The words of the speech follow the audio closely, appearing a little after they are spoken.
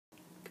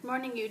Good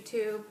morning,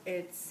 YouTube.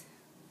 It's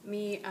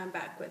me. I'm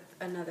back with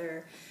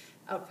another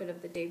outfit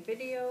of the day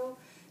video.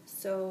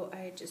 So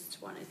I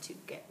just wanted to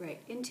get right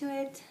into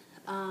it.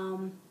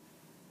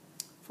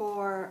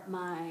 For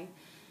my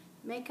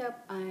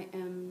makeup, I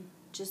am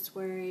just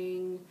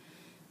wearing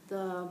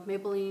the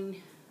Maybelline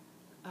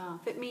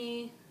Fit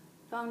Me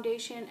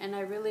foundation, and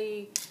I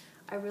really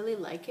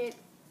like it.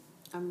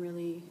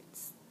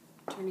 It's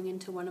turning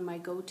into one of my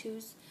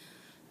go-tos.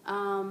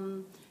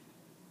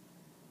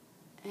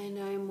 And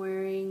I'm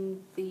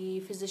wearing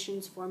the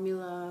Physicians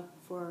Formula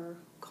for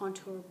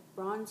contour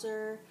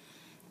bronzer,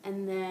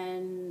 and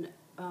then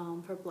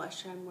for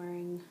blush I'm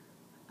wearing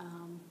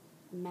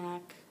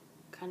MAC,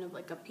 kind of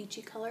like a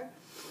peachy color.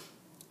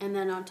 And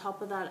then on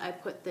top of that I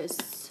put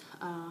this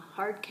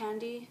hard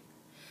candy.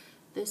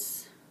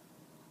 This,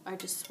 I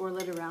just swirl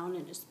it around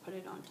and just put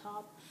it on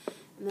top.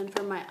 And then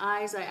for my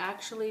eyes I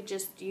actually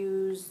just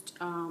used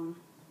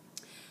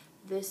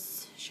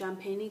this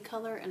champagne-y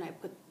color, and I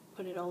put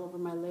it all over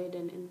my lid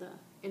and in the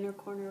inner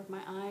corner of my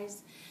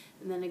eyes.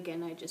 And then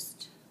again I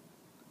just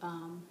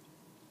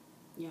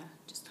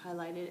just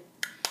highlighted it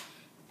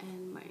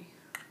and my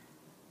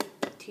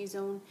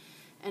T-zone.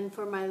 And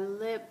for my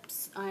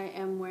lips I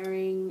am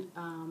wearing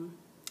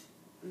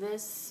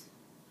this,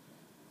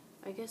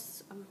 I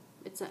guess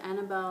it's an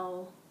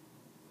Annabelle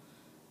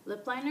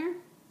lip liner,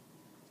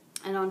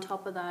 and on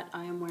top of that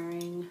I am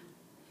wearing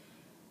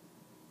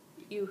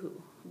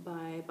Yoo-Hoo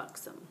by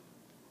Buxom.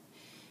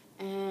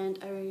 And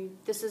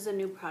this is a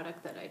new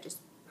product that I just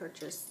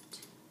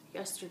purchased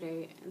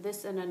yesterday.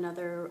 This and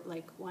another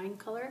like wine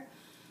color.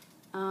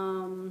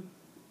 And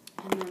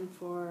then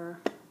for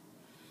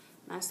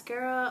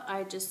mascara,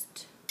 this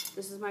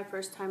is my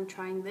first time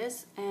trying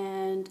this,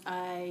 and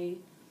I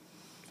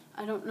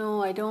don't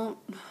know, I don't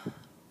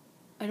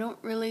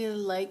really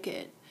like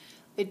it.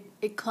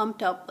 It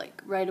clumped up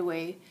like right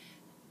away.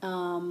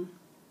 I'm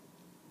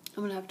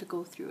gonna have to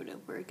go through it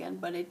over again,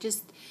 but it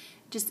just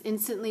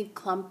instantly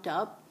clumped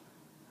up.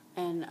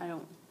 And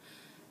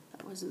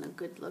that wasn't a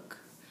good look.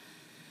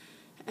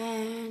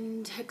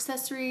 And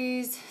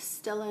accessories,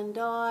 Stella and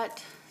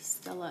Dot,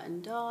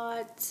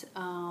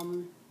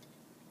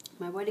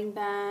 my wedding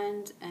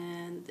band,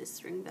 and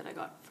this ring that I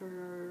got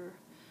for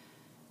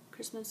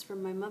Christmas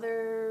from my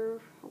mother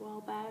a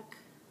while back,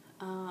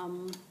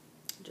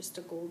 just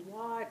a gold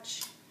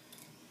watch,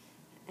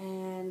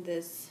 and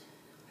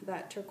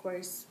that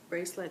turquoise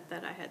bracelet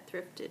that I had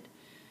thrifted.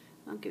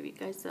 I'll give you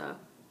guys a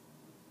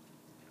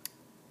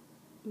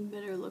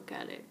better look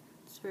at it.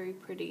 It's very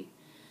pretty.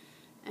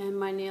 And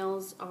my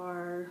nails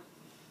are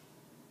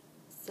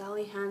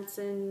Sally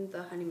Hansen,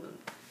 the Honeymoon.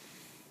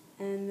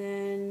 And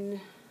then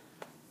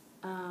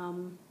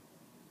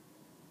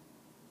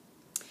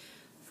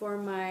for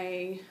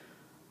my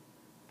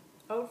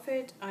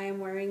outfit I am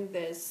wearing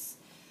this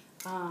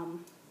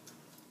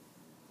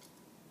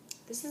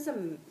this is a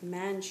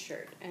man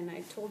shirt, and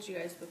I told you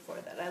guys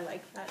before that I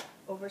like that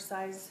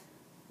oversized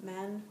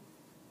man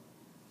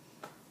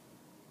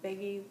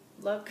baggy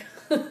look.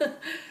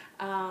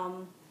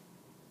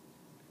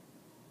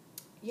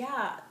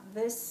 Yeah,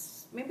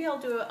 this, maybe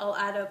I'll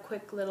add a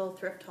quick little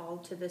thrift haul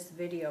to this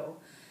video.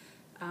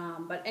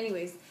 But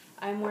anyways,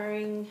 I'm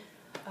wearing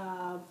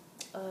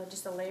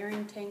just a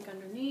layering tank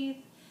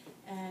underneath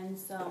and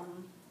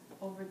some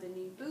over the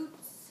knee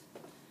boots.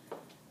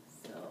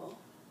 So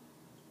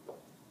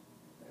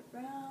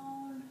they're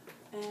brown,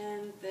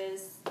 and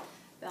this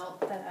belt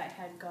that I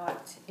had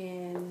got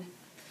in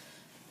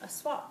a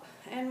swap.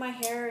 And my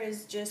hair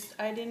is just,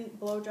 I didn't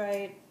blow dry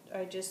it,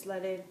 I just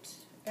let it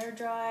air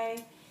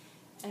dry.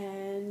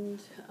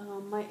 And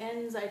my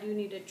ends I do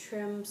need to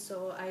trim,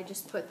 so I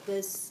just put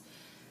this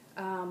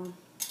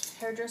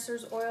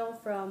hairdresser's oil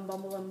from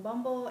Bumble and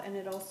Bumble, and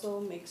it also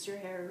makes your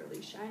hair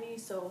really shiny.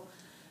 So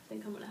I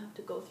think I'm gonna have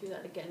to go through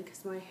that again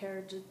because my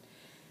hair just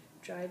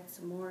dried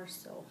some more,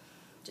 so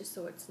just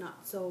so it's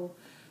not so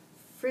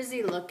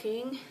frizzy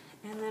looking.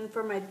 And then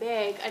for my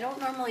bag, I don't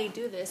normally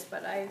do this,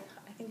 but I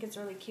think it's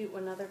really cute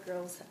when other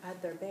girls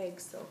add their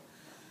bags. So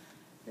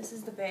this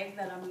is the bag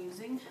that I'm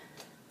using.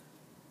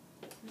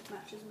 It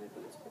matches my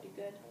boots pretty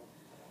good.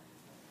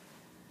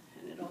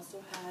 And it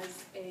also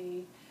has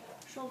a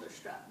shoulder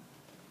strap.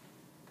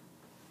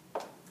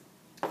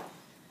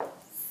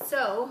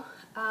 So,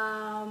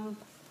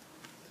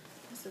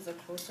 this is a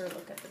closer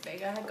look at the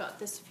bag. I had got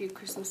this a few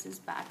Christmases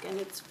back, and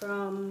it's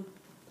from,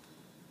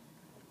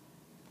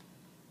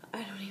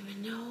 I don't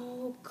even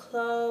know,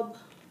 Club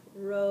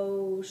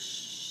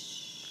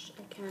Roche.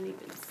 I can't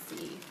even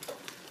see,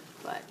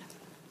 but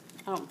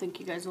I don't think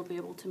you guys will be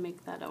able to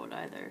make that out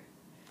either.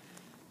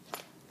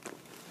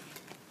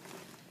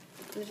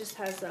 It just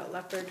has that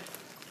leopard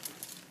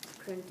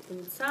print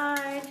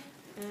inside,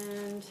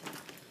 and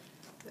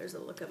there's a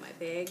look at my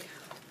bag.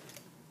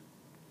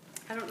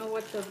 I don't know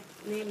what the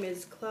name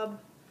is.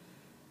 Club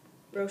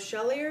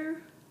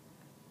Rochelier,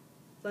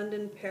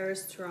 London,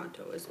 Paris,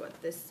 Toronto is what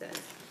this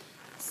says.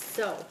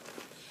 So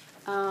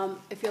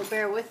If you'll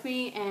bear with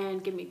me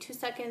and give me 2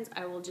 seconds,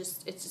 it's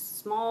just a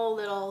small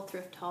little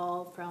thrift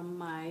haul from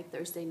my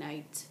Thursday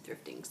night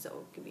thrifting. So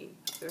I'll be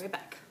right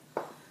back.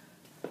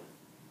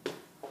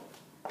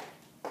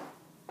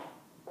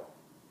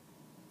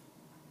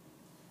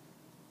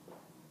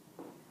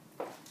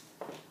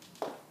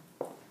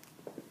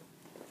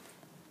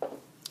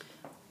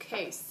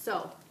 Okay,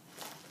 so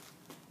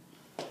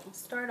I'll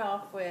start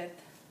off with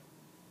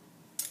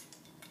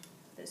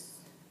this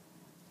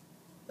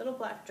little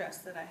black dress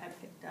that I had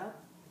picked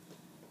up.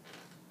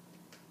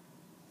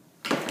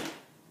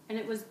 And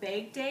it was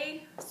bag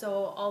day,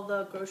 so all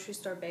the grocery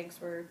store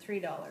bags were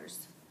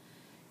 $3.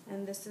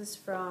 And this is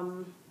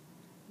from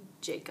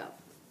Jacob.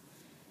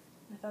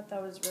 I thought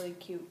that was really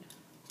cute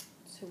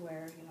to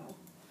wear, you know.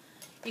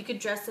 You could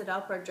dress it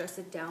up or dress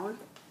it down.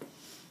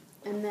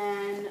 And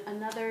then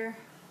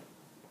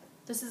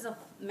this is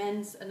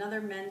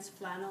another men's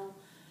flannel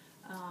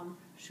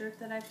shirt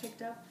that I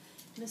picked up.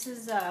 This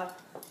is a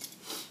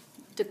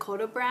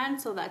Dakota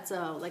brand, so that's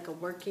like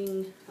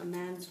a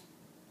man's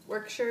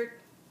work shirt,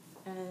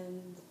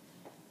 and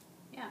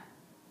yeah.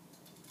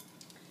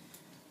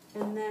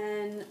 And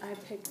then I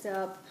picked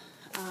up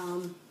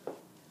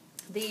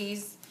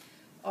these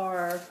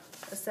are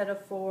a set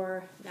of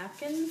 4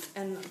 napkins,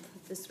 and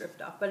this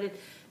ripped off, but it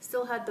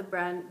still had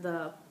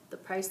the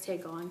price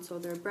tag on, so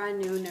they're brand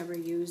new, never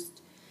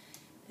used.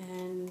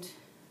 And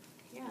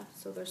yeah,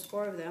 so there's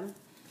 4 of them.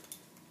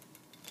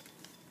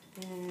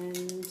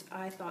 And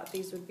I thought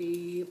these would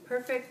be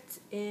perfect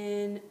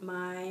in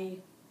my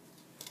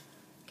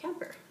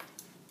camper.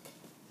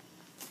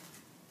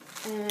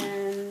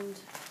 And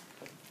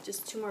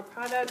just 2 more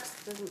products.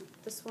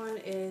 This one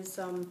is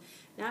some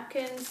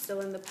napkins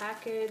still in the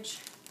package.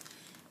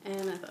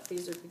 And I thought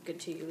these would be good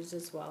to use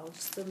as well.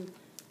 Just some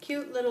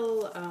cute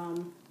little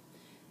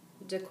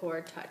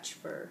decor touch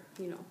for,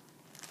 you know,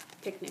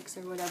 picnics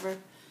or whatever.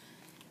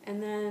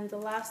 And then the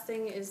last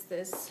thing is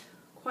this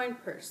coin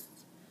purse,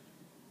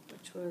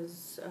 which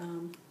was,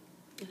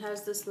 it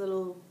has this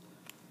little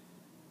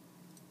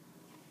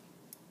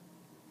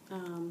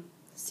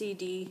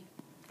CD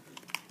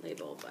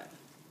label, but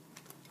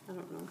I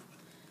don't know,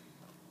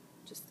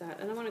 just that.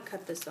 And I want to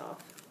cut this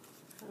off.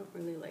 I don't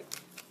really like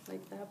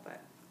that, but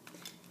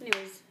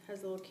anyways,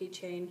 has a little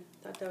keychain.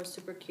 Thought that was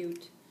super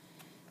cute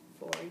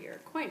for your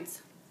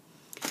coins.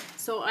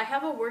 So I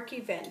have a work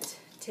event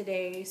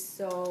today,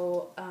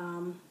 so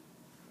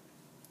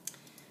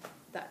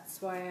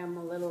that's why I'm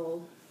a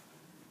little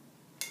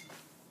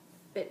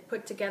bit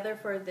put together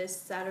for this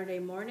Saturday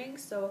morning.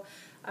 So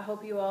I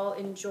hope you all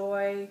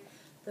enjoy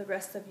the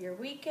rest of your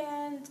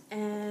weekend,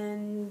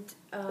 and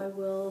I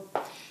will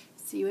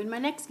see you in my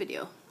next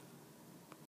video.